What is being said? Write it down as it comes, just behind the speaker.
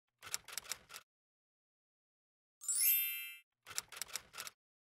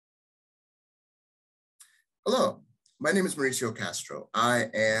Hello, my name is Mauricio Castro. I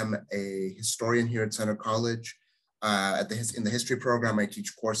am a historian here at Center College. In the history program, I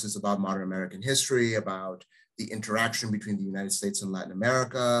teach courses about modern American history, about the interaction between the United States and Latin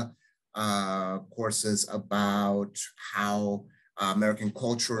America, courses about how American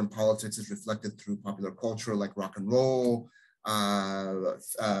culture and politics is reflected through popular culture like rock and roll, how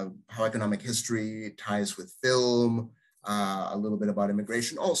economic history ties with film, a little bit about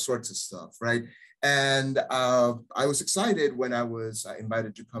immigration, all sorts of stuff, right? And I was excited when I was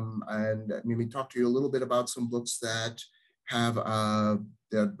invited to come and maybe talk to you a little bit about some books that have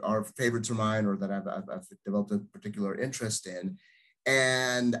that are favorites of mine or that I've developed a particular interest in.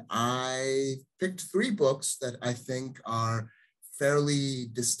 And I picked three books that I think are fairly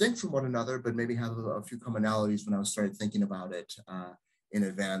distinct from one another, but maybe have a few commonalities when I started thinking about it in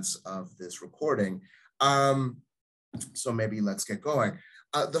advance of this recording. So maybe let's get going.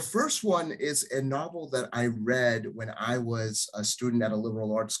 The first one is a novel that I read when I was a student at a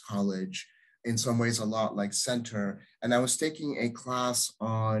liberal arts college, in some ways a lot like Center, and I was taking a class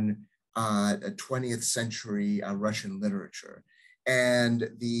on 20th century Russian literature. And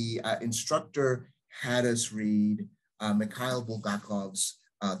the instructor had us read Mikhail Bulgakov's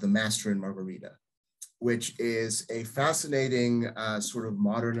The Master and Margarita, which is a fascinating sort of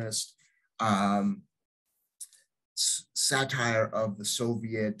modernist satire of the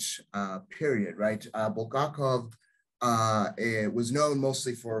Soviet period, right? Bulgakov was known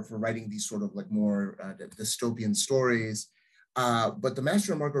mostly for writing these sort of like more dystopian stories. But The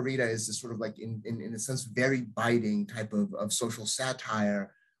Master and Margarita is this sort of like, in a sense, very biting type of social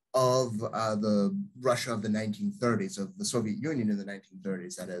satire of the Russia of the 1930s, of the Soviet Union in the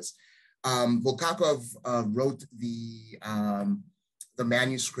 1930s, that is. Bulgakov wrote the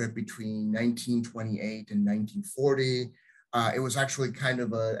manuscript between 1928 and 1940. It was actually kind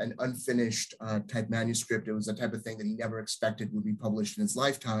of an unfinished type manuscript. It was the type of thing that he never expected would be published in his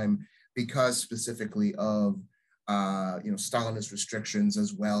lifetime because specifically of Stalinist restrictions,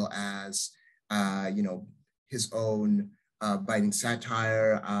 as well as his own biting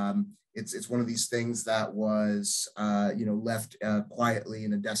satire. It's one of these things that was left quietly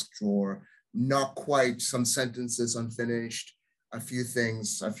in a desk drawer, not quite, some sentences unfinished, a few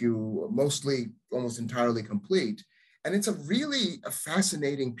mostly almost entirely complete. And it's a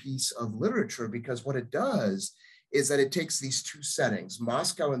fascinating piece of literature, because what it does is that it takes these two settings,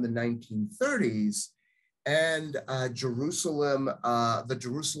 Moscow in the 1930s and Jerusalem, the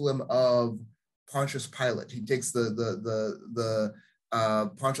Jerusalem of Pontius Pilate. He takes the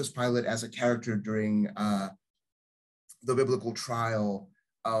Pontius Pilate as a character during the biblical trial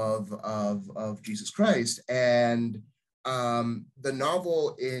of Jesus Christ, and the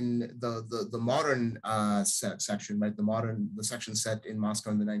novel in the modern section, right? The section set in Moscow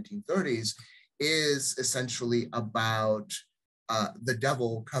in the 1930s is essentially about the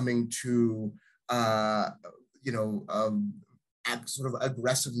devil coming to sort of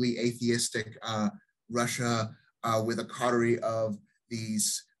aggressively atheistic Russia with a coterie of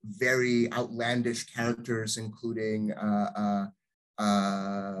these very outlandish characters, including a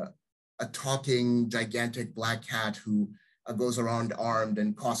talking gigantic black cat who goes around armed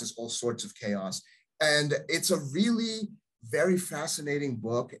and causes all sorts of chaos. And it's a really very fascinating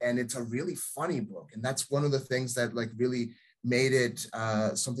book, and it's a really funny book. And that's one of the things that like really made it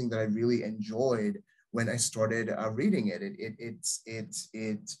something that I really enjoyed when I started reading it.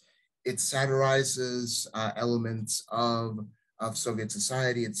 It satirizes elements of Soviet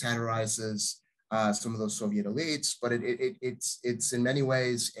society. It satirizes some of those Soviet elites, but it's in many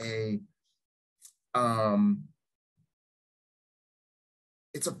ways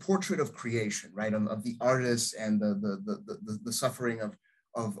it's a portrait of creation, right? Of the artist and the suffering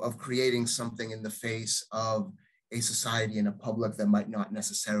of creating something in the face of a society and a public that might not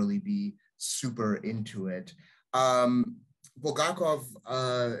necessarily be super into it. Bulgakov,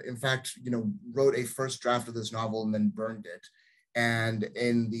 in fact, wrote a first draft of this novel and then burned it. And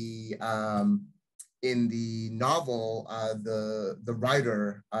in the novel, the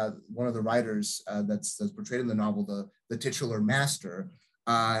writer, one of the writers that's portrayed in the novel, the titular master,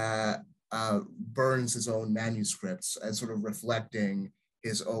 burns his own manuscripts as sort of reflecting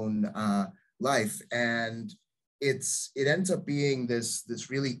his own life. And it ends up being this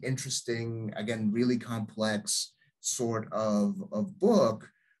really interesting, again, really complex sort of book.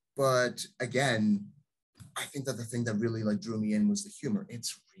 But again, I think that the thing that really like drew me in was the humor.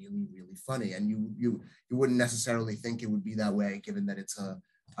 It's really, really funny, and you wouldn't necessarily think it would be that way, given that it's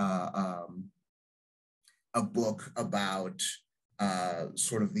a book about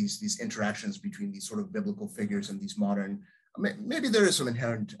sort of these interactions between these sort of biblical figures and these modern. Maybe there is some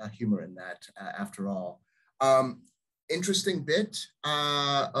inherent humor in that after all. Interesting bit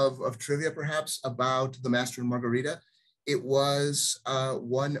of trivia perhaps about The Master and Margarita. It was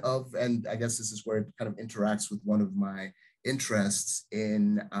one of, and I guess this is where it kind of interacts with one of my interests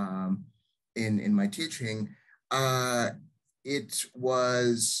in my teaching. It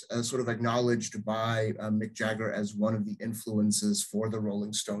was sort of acknowledged by Mick Jagger as one of the influences for the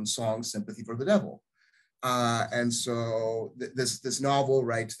Rolling Stones song "Sympathy for the Devil," and so this novel,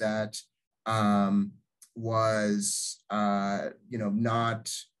 right, that was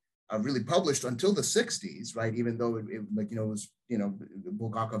not really published until the 60s, right? Even though it was,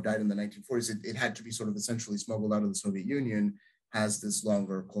 Bulgakov died in the 1940s, it had to be sort of essentially smuggled out of the Soviet Union, has this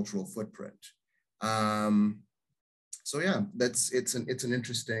longer cultural footprint. So yeah, it's an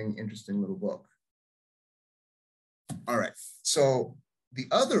interesting little book. All right, so the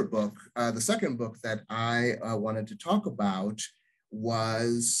other book, the second book that I wanted to talk about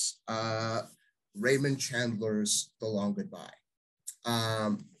was Raymond Chandler's The Long Goodbye.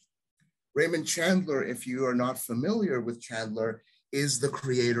 Raymond Chandler, if you are not familiar with Chandler, is the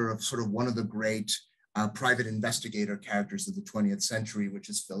creator of sort of one of the great private investigator characters of the 20th century, which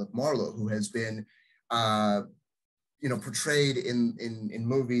is Philip Marlowe, who has been portrayed in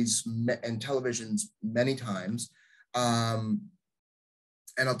movies and televisions many times. And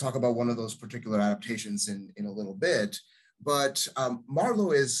I'll talk about one of those particular adaptations in a little bit. But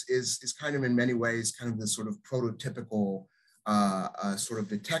Marlowe is kind of in many ways kind of this sort of prototypical sort of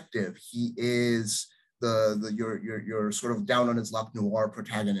detective. He is your sort of down on his luck noir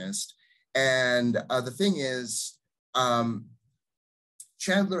protagonist. And the thing is,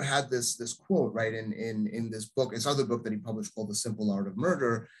 Chandler had this quote, right, in this book, his other book that he published called The Simple Art of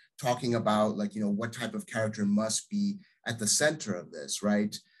Murder, talking about what type of character must be at the center of this,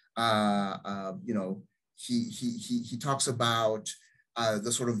 right? He talks about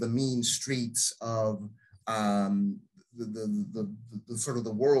the sort of the mean streets of the sort of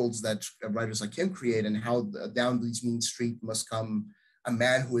the worlds that writers like him create, and how down these mean streets must come a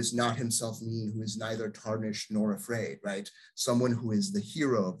man who is not himself mean, who is neither tarnished nor afraid, right? Someone who is the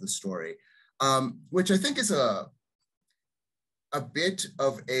hero of the story, which I think is a bit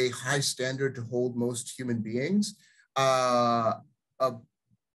of a high standard to hold most human beings, but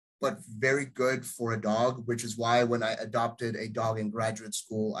very good for a dog, which is why when I adopted a dog in graduate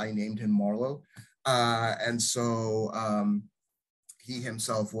school, I named him Marlowe. And so he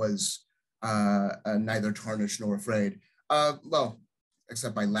himself was neither tarnished nor afraid. Well,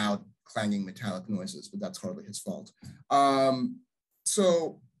 except by loud clanging metallic noises, but that's hardly his fault.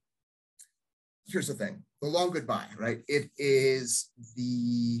 So here's the thing, The Long Goodbye, right? It is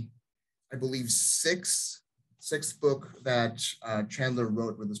I believe, sixth book that Chandler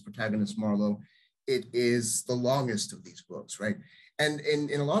wrote with his protagonist Marlowe. It is the longest of these books, right? And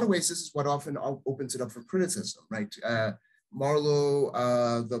in a lot of ways, this is what often opens it up for criticism, right? Marlowe,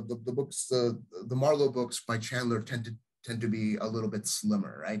 the Marlowe books by Chandler tend to be a little bit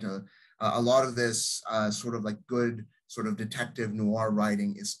slimmer, right? A lot of this sort of like good sort of detective noir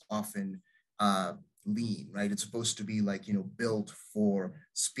writing is often lean, right? It's supposed to be like, built for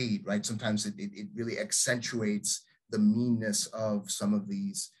speed, right? Sometimes it really accentuates the meanness of some of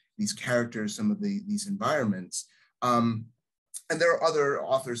these characters, some of these environments. And there are other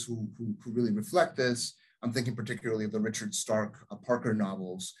authors who really reflect this. I'm thinking particularly of the Richard Stark Parker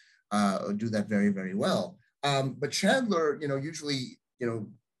novels do that very, very well. But Chandler, usually,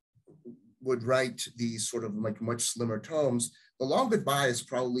 would write these sort of like much slimmer tomes. The Long Goodbye is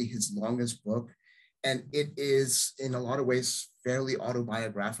probably his longest book, and it is in a lot of ways fairly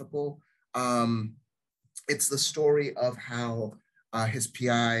autobiographical. It's the story of how his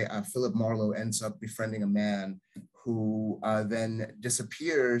PI, Philip Marlowe, ends up befriending a man who then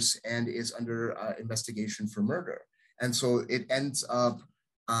disappears and is under investigation for murder. And so it ends up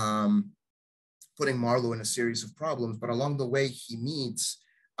putting Marlowe in a series of problems, but along the way he meets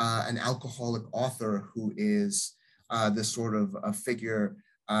an alcoholic author who is this sort of a figure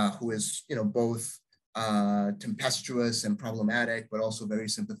who is, both tempestuous and problematic, but also very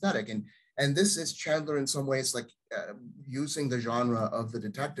sympathetic. And this is Chandler in some ways like using the genre of the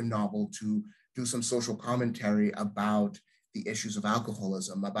detective novel to do some social commentary about the issues of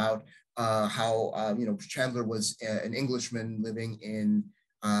alcoholism, about how, Chandler was an Englishman living in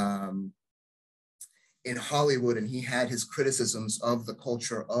Hollywood, and he had his criticisms of the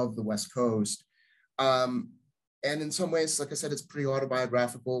culture of the West Coast. And in some ways, like I said, it's pretty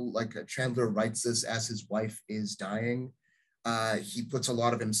autobiographical. Like Chandler writes this as his wife is dying. He puts a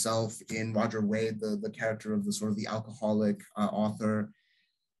lot of himself in Roger Wade, the character of the sort of the alcoholic author.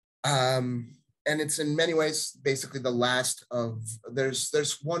 And it's in many ways basically the last of,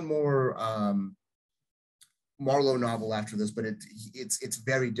 there's one more Marlowe novel after this, but it's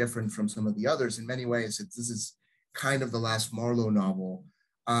very different from some of the others. In many ways, this is kind of the last Marlowe novel.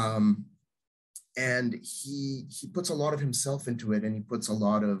 And he puts a lot of himself into it, and he puts a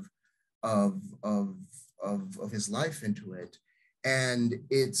lot of his life into it. And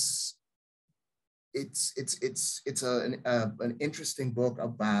it's an interesting book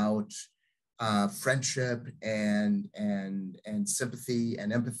about friendship and sympathy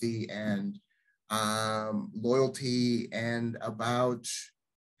and empathy and loyalty, and about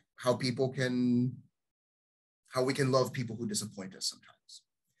how we can love people who disappoint us sometimes.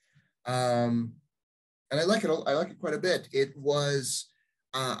 And I like it quite a bit. It was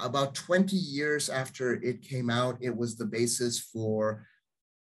about 20 years after it came out. It was the basis for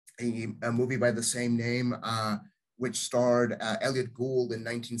a movie by the same name, which starred Elliot Gould in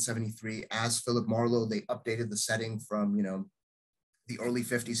 1973 as Philip Marlowe. They updated the setting from, the early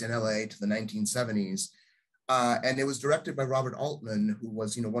 50s in LA to the 1970s. And it was directed by Robert Altman, who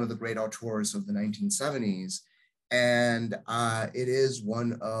was, one of the great auteurs of the 1970s. And it is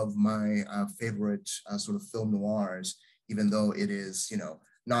one of my favorite sort of film noirs, even though it is,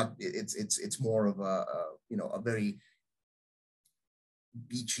 not, it's more of a very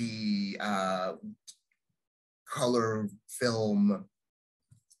beachy color film,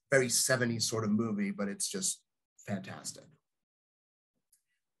 very 70s sort of movie, but it's just fantastic.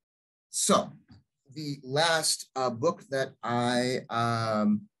 So the last book that I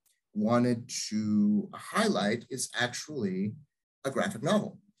wanted to highlight is actually a graphic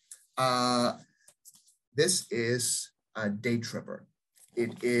novel. This is Daytripper.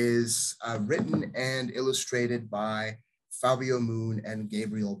 It is written and illustrated by Fábio Moon and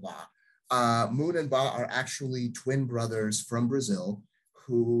Gabriel Ba. Moon and Ba are actually twin brothers from Brazil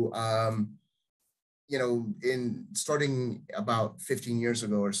who, in starting about 15 years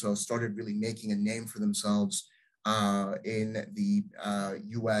ago or so, started really making a name for themselves in the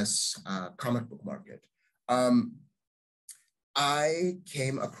US comic book market. I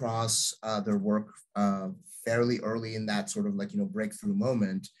came across their work fairly early in that sort of breakthrough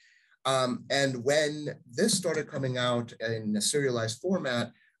moment. And when this started coming out in a serialized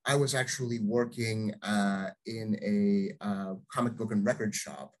format, I was actually working in a comic book and record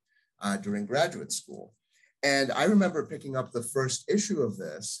shop during graduate school. And I remember picking up the first issue of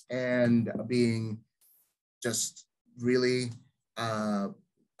this and being just really, I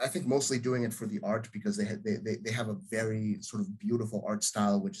think mostly doing it for the art, because they have a very sort of beautiful art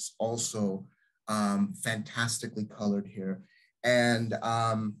style, which is also fantastically colored here. And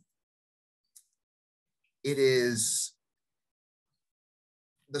it is,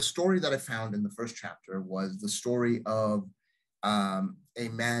 the story that I found in the first chapter was the story of a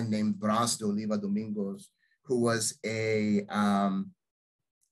man named Brás de Oliva Domingos, who was a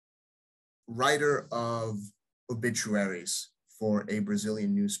writer of obituaries for a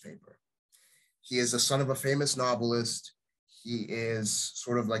Brazilian newspaper. He is the son of a famous novelist. He is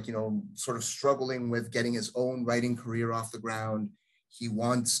sort of struggling with getting his own writing career off the ground. He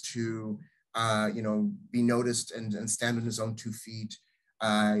wants to, be noticed and stand on his own 2 feet.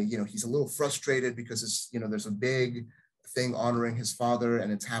 He's a little frustrated because there's a big thing honoring his father,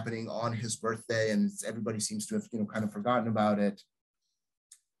 and it's happening on his birthday, and everybody seems to have, kind of forgotten about it.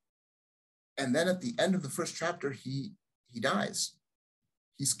 And then at the end of the first chapter, he dies.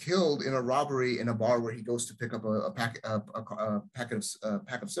 He's killed in a robbery in a bar where he goes to pick up a pack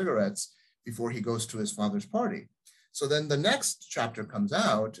of cigarettes before he goes to his father's party. So then the next chapter comes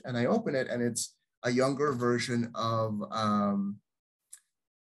out, and I open it, and it's a younger version of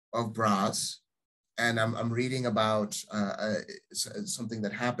Brás, and I'm reading about something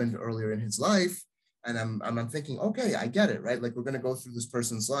that happened earlier in his life, and I'm thinking, okay, I get it, right? Like, we're going to go through this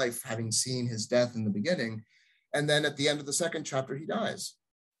person's life, having seen his death in the beginning, and then at the end of the second chapter, he dies.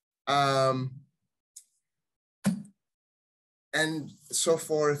 And so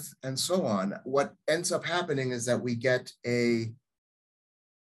forth and so on. What ends up happening is that we get a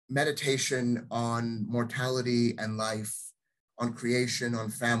meditation on mortality and life, on creation, on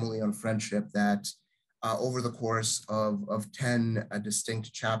family, on friendship, that over the course of 10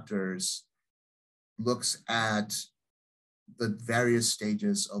 distinct chapters looks at the various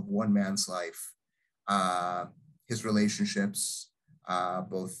stages of one man's life, his relationships,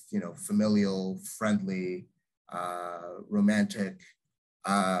 both familial, friendly, romantic,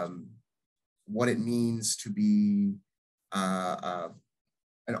 what it means to be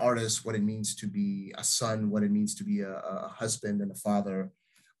an artist, what it means to be a son, what it means to be a husband and a father,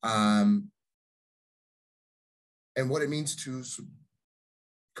 and what it means to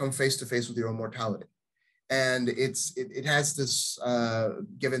come face to face with your own mortality. And it has this,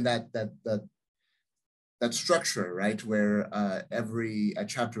 given that that structure, right, where every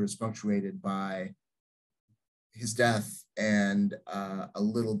chapter is punctuated by his death and a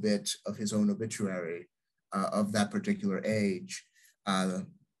little bit of his own obituary of that particular age.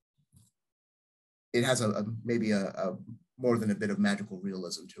 It has maybe a more than a bit of magical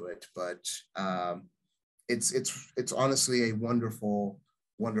realism to it, but it's honestly a wonderful,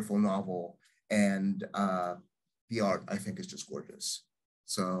 wonderful novel, and the art, I think, is just gorgeous.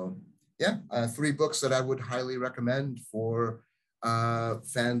 So yeah, 3 books that I would highly recommend for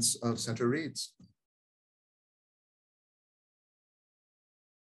fans of Center Reads.